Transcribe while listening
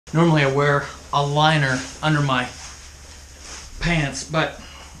Normally I wear a liner under my pants, but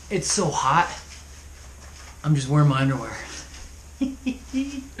it's so hot, I'm just wearing my underwear.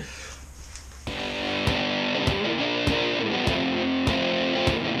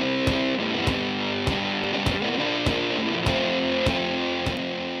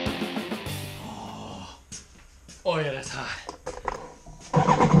 Oh yeah, that's hot.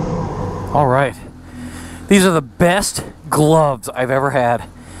 All right, these are the best gloves I've ever had,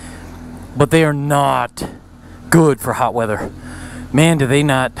 but they are not good for hot weather. Man, do they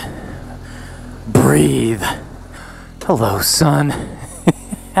not breathe. Hello, sun.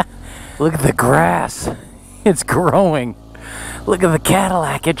 Look at the grass. It's growing. Look at the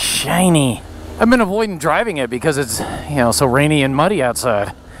Cadillac, it's shiny. I've been avoiding driving it because it's, you know, so rainy and muddy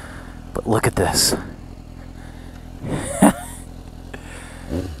outside. But look at this.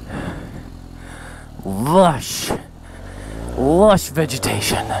 Lush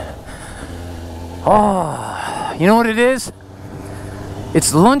vegetation. Oh, you know what it is?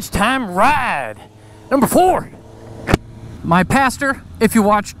 It's lunchtime ride number 4. My pastor, if you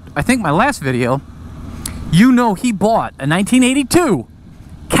watched, I think my last video, you know he bought a 1982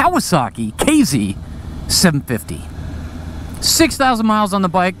 Kawasaki KZ750. 6,000 miles on the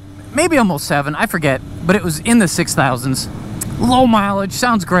bike, maybe almost 7, I forget, but it was in the 6,000s. Low mileage,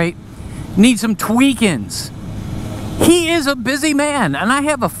 sounds great. Need some tweakings. He is a busy man, and I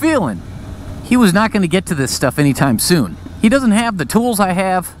have a feeling he was not going to get to this stuff anytime soon. He doesn't have the tools I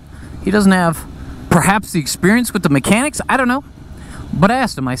have. He doesn't have perhaps the experience with the mechanics. I don't know. But I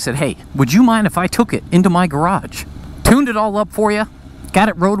asked him, I said, hey, would you mind if I took it into my garage? Tuned it all up for you. Got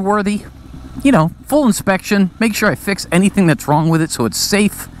it roadworthy. You know, full inspection. Make sure I fix anything that's wrong with it so it's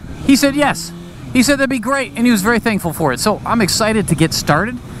safe. He said yes. He said that'd be great, and he was very thankful for it. So I'm excited to get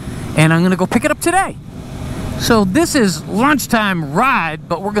started, and I'm going to go pick it up today. So this is lunchtime ride,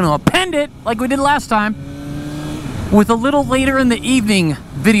 but we're going to append it like we did last time with a little later in the evening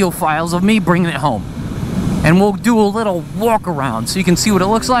video files of me bringing it home. And we'll do a little walk around so you can see what it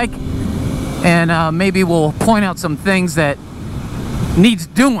looks like, and maybe we'll point out some things that needs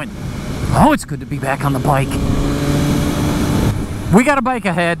doing. Oh, it's good to be back on the bike. We got a bike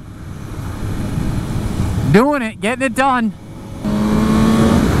ahead. Doing it, getting it done.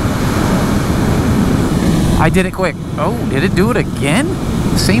 I did it quick. Oh, did it do it again?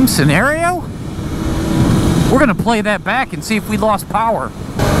 Same scenario? We're gonna play that back and see if we lost power.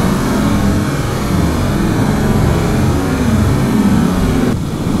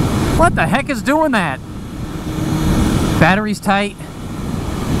 What the heck is doing that? Battery's tight.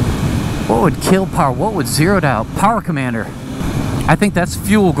 What would kill power? What would zero it out? Power commander. I think that's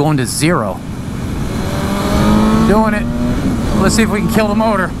fuel going to 0. Doing it. Let's see if we can kill the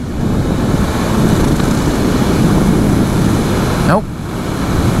motor. Nope.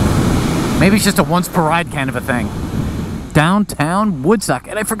 Maybe it's just a once per ride kind of a thing. Downtown Woodstock.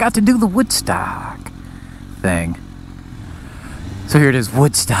 And I forgot to do the Woodstock thing. So here it is,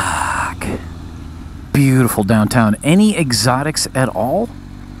 Woodstock. Beautiful downtown. Any exotics at all?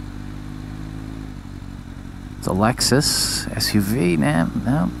 It's a Lexus SUV. Nah,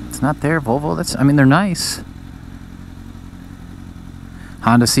 no, it's not there. Volvo, that's, I mean, they're nice.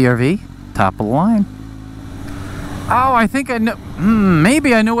 Honda CR-V, top of the line. Oh, I think I know,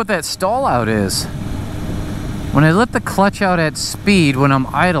 maybe I know what that stall out is. When I let the clutch out at speed when I'm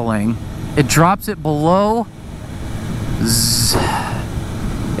idling, it drops it below,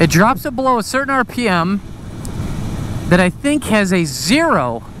 it drops it below a certain RPM that I think has a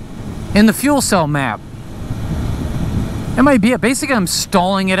 0 in the fuel cell map. That might be it. Basically, I'm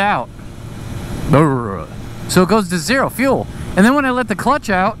stalling it out. So it goes to 0 fuel. And then when I let the clutch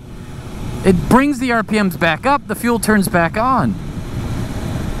out, it brings the RPMs back up, the fuel turns back on.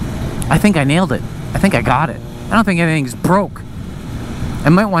 I think I nailed it. I think I got it. I don't think anything's broke. I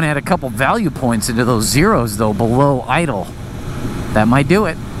might want to add a couple value points into those zeros, though, below idle. That might do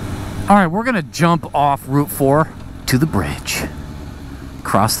it. All right, we're going to jump off Route 4 to the bridge,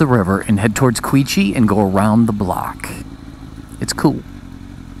 cross the river, and head towards Queechee and go around the block. It's cool.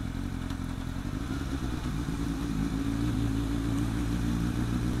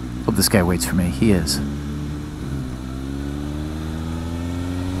 Hope this guy waits for me. He is.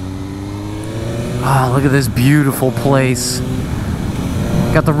 Ah, look at this beautiful place.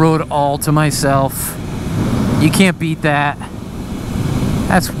 Got the road all to myself. You can't beat that.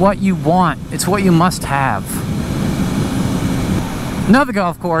 That's what you want. It's what you must have. Another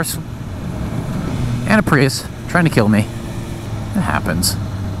golf course. And a Prius trying to kill me. It happens.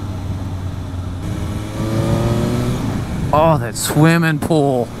 Oh, that swimming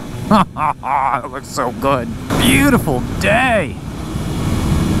pool. It looks so good. Beautiful day.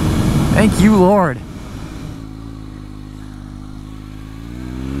 Thank you, Lord.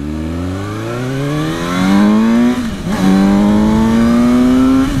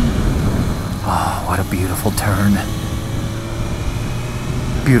 Oh, what a beautiful turn.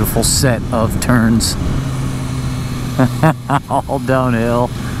 Beautiful set of turns. All downhill.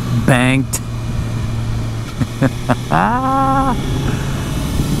 Banked.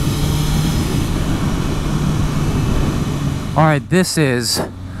 Alright, this is,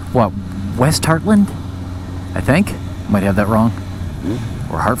 what, West Heartland? I think. Might have that wrong.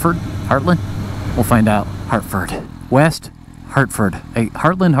 Or Hartford? Heartland? We'll find out. Hartford. West Hartford. Hey,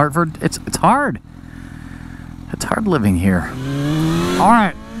 Heartland, Hartford. It's hard. It's hard living here.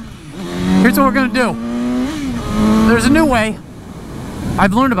 Alright. Here's what we're going to do. There's a new way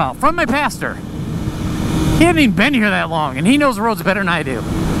I've learned about from my pastor. He hadn't even been here that long, and he knows the roads better than I do.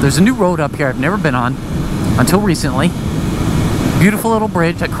 There's a new road up here I've never been on until recently. Beautiful little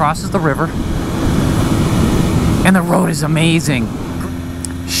bridge that crosses the river. And the road is amazing.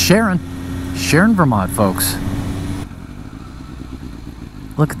 Sharon, Vermont, folks.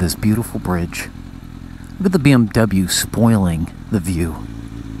 Look at this beautiful bridge. Look at the BMW spoiling the view.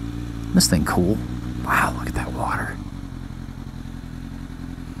 This thing cool. Wow, look at that water.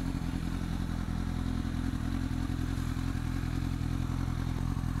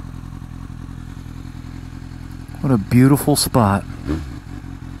 What a beautiful spot.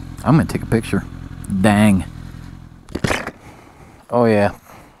 I'm gonna take a picture. Dang. Oh yeah.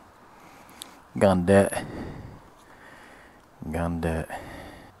 Gone debt. Gone debt.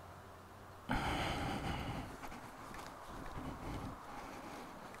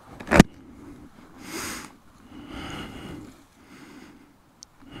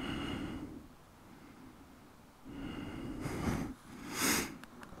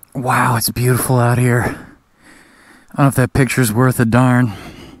 Wow, it's beautiful out here. I don't know if that picture's worth a darn,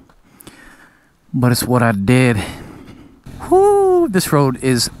 but it's what I did. Whoo, this road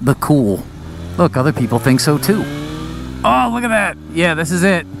is the cool. Look, other people think so too. Oh, look at that. Yeah, this is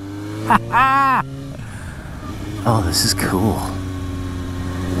it. Ha ha. Oh, this is cool.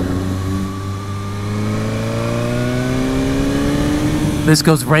 This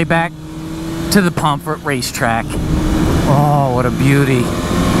goes right back to the Pomfret racetrack. Oh, what a beauty.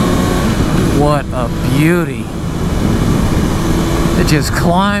 What a beauty. It just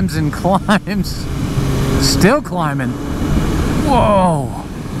climbs and climbs. Still climbing. Whoa.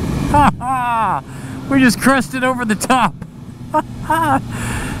 Ha ha. We just crested over the top. Ha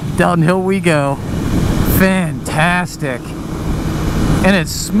ha. Downhill we go. Fantastic. And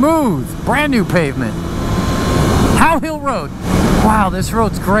it's smooth. Brand new pavement. How Hill Road. Wow, this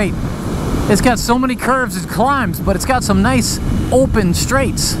road's great. It's got so many curves and climbs, but it's got some nice open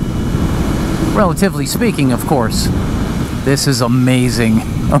straights. Relatively speaking, of course. This is amazing,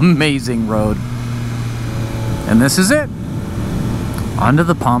 amazing road. And this is it. Onto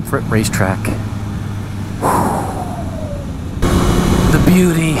the Pomfret racetrack. The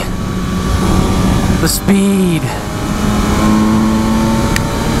beauty. The speed.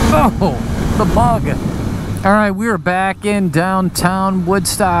 Oh, the bug. All right, we're back in downtown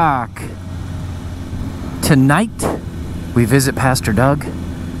Woodstock. Tonight, we visit Pastor Doug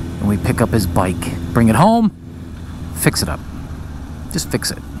and we pick up his bike, bring it home, fix it up. Just fix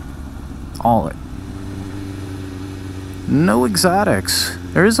it. All of it. No exotics.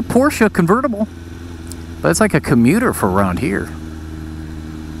 There is a Porsche convertible, but it's like a commuter for around here.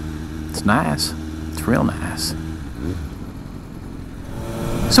 It's nice. It's real nice.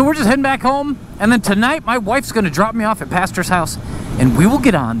 So we're just heading back home, and then tonight my wife's going to drop me off at Pastor's house, and we will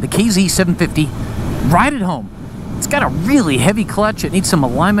get on the KZ750, ride it home. It's got a really heavy clutch. It needs some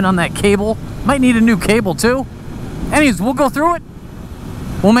alignment on that cable. Might need a new cable too. Anyways, we'll go through it.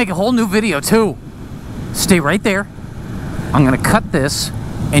 We'll make a whole new video too. Stay right there. I'm going to cut this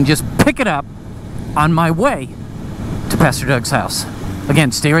and just pick it up on my way to Pastor Doug's house.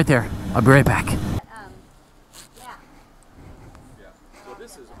 Again, stay right there. I'll be right back. So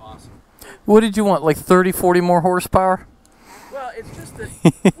this is awesome. What did you want, like 30, 40 more horsepower? Well, it's just that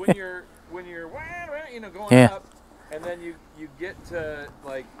when you're going up, and then you get to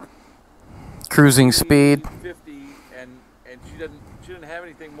like cruising speed, 50, and she didn't have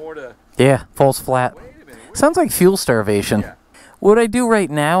anything more to. Yeah, falls flat. Wait a minute. Sounds like fuel starvation. Yeah. What I do right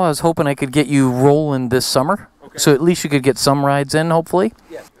now, I was hoping I could get you rolling this summer. Okay. So at least you could get some rides in, hopefully.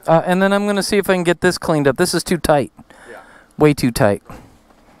 Yes. And then I'm going to see if I can get this cleaned up. This is too tight. Yeah. Way too tight.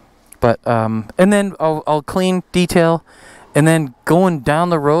 But, and then I'll clean, detail, and then going down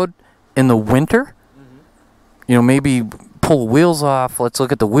the road in the winter, you know, maybe pull wheels off. Let's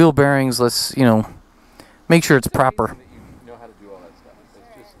look at the wheel bearings. Let's, you know, make sure it's proper. You know how to do all that stuff.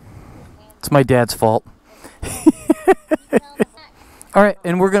 It's just It's my dad's fault. All right,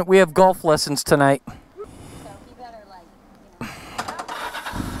 and we have golf lessons tonight.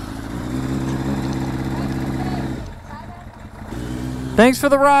 Thanks for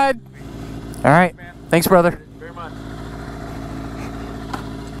the ride. All right. Thanks, brother. Very much.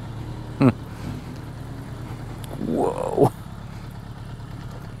 Whoa.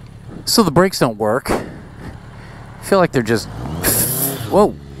 So the brakes don't work. I feel like they're just,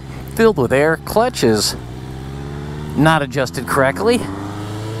 whoa, filled with air. Clutch is not adjusted correctly.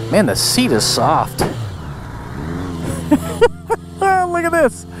 Man, the seat is soft. Look at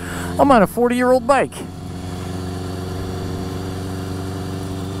this. I'm on a 40-year-old bike.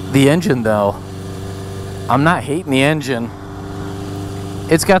 The engine, though, I'm not hating the engine.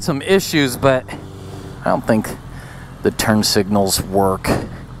 It's got some issues, but I don't think the turn signals work.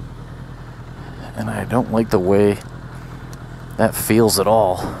 And I don't like the way that feels at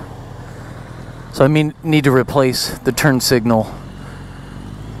all. So I need to replace the turn signal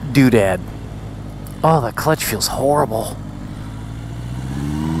doodad. Oh, the clutch feels horrible.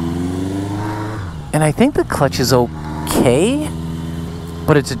 And I think the clutch is okay,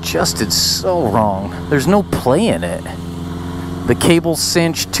 but it's adjusted so wrong. There's no play in it. The cable's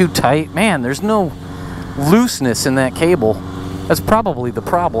cinched too tight. Man, there's no looseness in that cable. That's probably the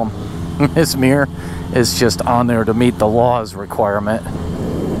problem. This mirror is just on there to meet the law's requirement.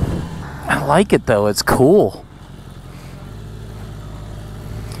 I like it though, it's cool.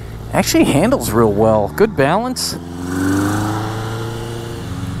 Actually handles real well. Good balance.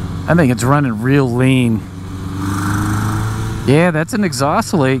 I think it's running real lean. Yeah, that's an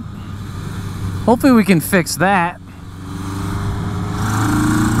exhaust leak. Hopefully we can fix that.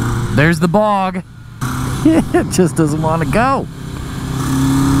 There's the bog. It just doesn't want to go.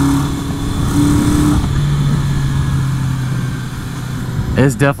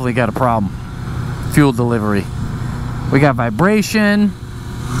 It's definitely got a problem. Fuel delivery. We got vibration.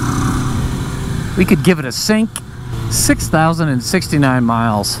 We could give it a sink. 6,069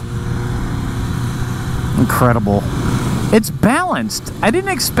 miles. Incredible. It's balanced. I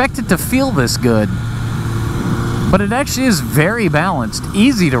didn't expect it to feel this good. But it actually is very balanced.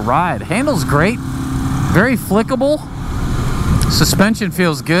 Easy to ride. Handles great. Very flickable. Suspension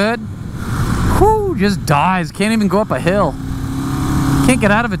feels good. Whew, just dies. Can't even go up a hill. Can't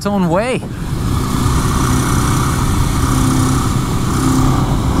get out of its own way.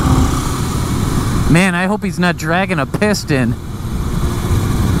 Man, I hope he's not dragging a piston.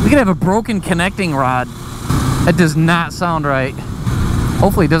 We could have a broken connecting rod. That does not sound right.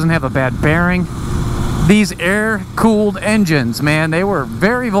 Hopefully it doesn't have a bad bearing. These air-cooled engines, man, they were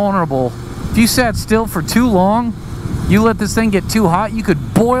very vulnerable. If you sat still for too long, you let this thing get too hot, you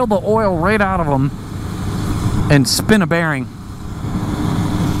could boil the oil right out of them and spin a bearing.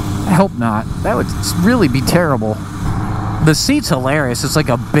 I hope not. That would really be terrible. The seat's hilarious. It's like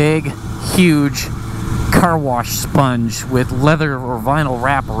a big, huge car wash sponge with leather or vinyl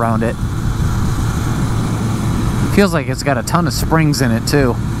wrap around it. Feels like it's got a ton of springs in it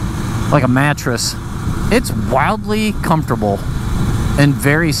too, like a mattress. It's wildly comfortable and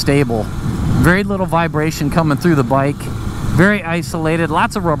very stable. Very little vibration coming through the bike. Very isolated,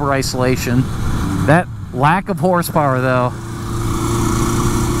 lots of rubber isolation. That lack of horsepower though.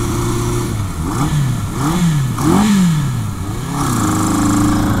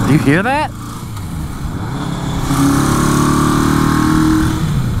 Do you hear that?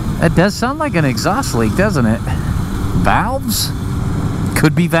 That does sound like an exhaust leak, doesn't it? Valves?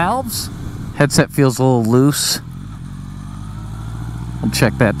 Could be valves. Headset feels a little loose. I'll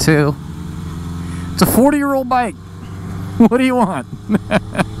check that too. It's a 40-year-old bike. What do you want?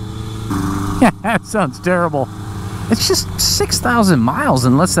 Yeah, that sounds terrible. It's just 6,000 miles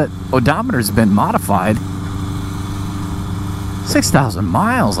unless that odometer's been modified. 6,000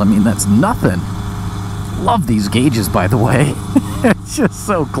 miles, I mean, that's nothing. Love these gauges, by the way. It's just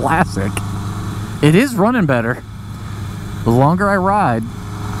so classic. It is running better. The longer I ride.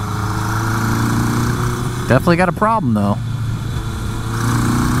 Definitely got a problem, though.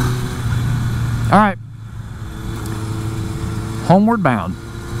 Alright. Homeward bound.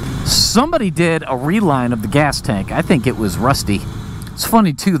 Somebody did a reline of the gas tank. I think it was rusty. It's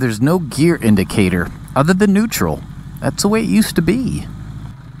funny, too, there's no gear indicator other than neutral. That's the way it used to be.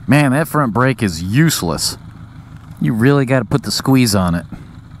 Man, that front brake is useless. You really got to put the squeeze on it.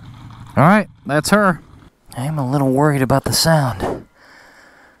 Alright, that's her. I'm a little worried about the sound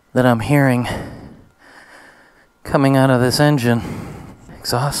that I'm hearing coming out of this engine.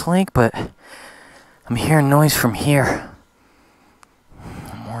 Exhaust leak, but I'm hearing noise from here.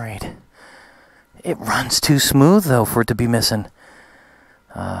 I'm worried. It runs too smooth, though, for it to be missing.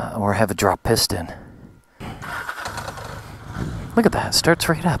 or have a drop piston. Look at that, starts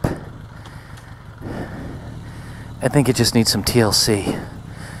right up. I think it just needs some TLC.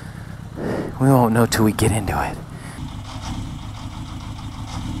 We won't know till we get into it.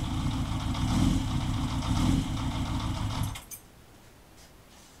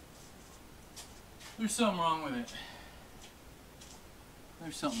 There's something wrong with it.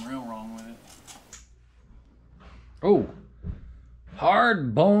 There's something real wrong with it. Oh,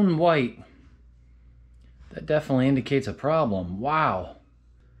 hard bone white. That definitely indicates a problem. Wow.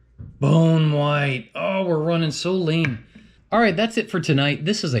 Bone white. Oh, we're running so lean. All right, that's it for tonight.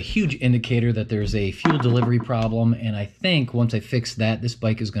 This is a huge indicator that there's a fuel delivery problem, and I think once I fix that, this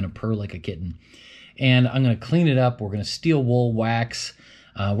bike is going to purr like a kitten. And I'm going to clean it up. We're going to steel wool wax.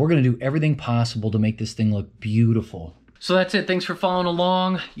 We're going to do everything possible to make this thing look beautiful. So that's it. Thanks for following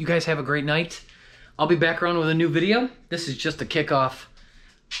along. You guys have a great night. I'll be back around with a new video. This is just the kickoff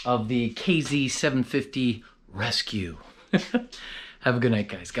of the KZ750 rescue. Have a good night,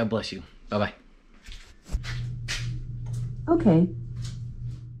 guys. God bless you. Bye-bye. Okay.